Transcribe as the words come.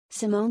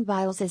Simone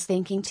Biles is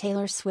thanking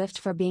Taylor Swift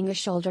for being a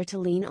shoulder to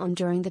lean on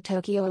during the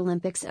Tokyo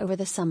Olympics over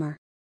the summer.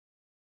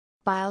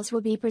 Biles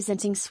will be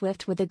presenting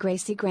Swift with the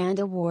Gracie Grand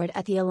Award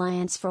at the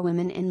Alliance for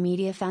Women in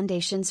Media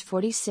Foundation's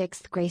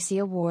 46th Gracie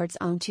Awards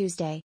on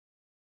Tuesday.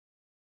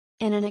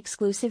 In an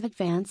exclusive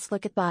advance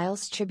look at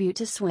Biles' tribute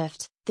to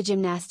Swift, the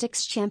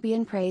gymnastics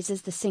champion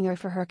praises the singer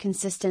for her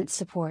consistent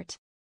support.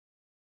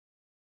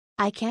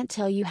 "I can't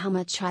tell you how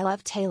much I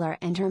love Taylor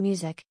and her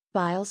music,"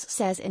 Biles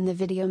says in the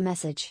video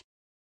message.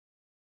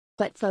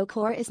 But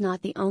Folklore is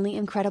not the only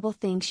incredible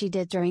thing she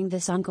did during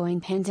this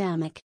ongoing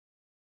pandemic.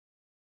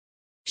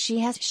 She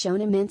has shown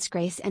immense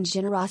grace and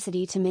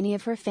generosity to many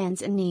of her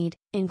fans in need,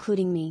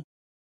 including me.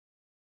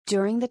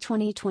 During the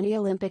 2020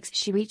 Olympics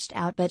she reached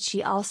out, but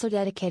she also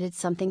dedicated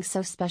something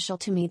so special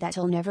to me that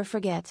I'll never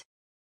forget.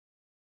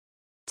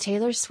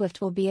 Taylor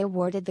Swift will be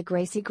awarded the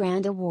Gracie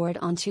Grand Award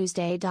on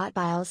Tuesday.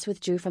 Biles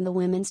withdrew from the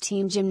women's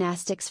team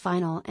gymnastics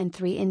final and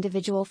 3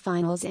 individual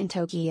finals in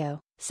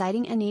Tokyo,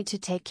 citing a need to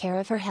take care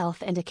of her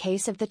health and a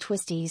case of the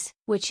twisties,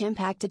 which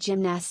impact a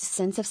gymnast's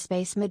sense of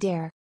space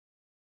midair.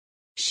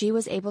 She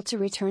was able to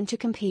return to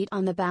compete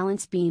on the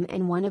balance beam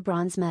and won a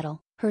bronze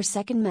medal, her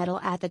second medal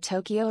at the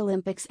Tokyo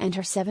Olympics and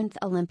her 7th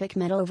Olympic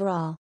medal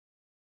overall.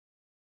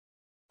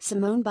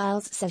 Simone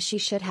Biles says she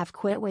should have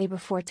quit way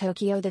before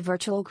Tokyo. The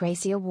virtual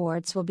Gracie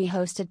Awards will be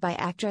hosted by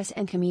actress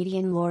and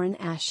comedian Lauren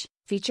Ash,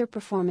 feature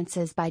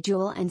performances by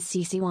Jewel and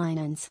CeCe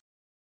Winans,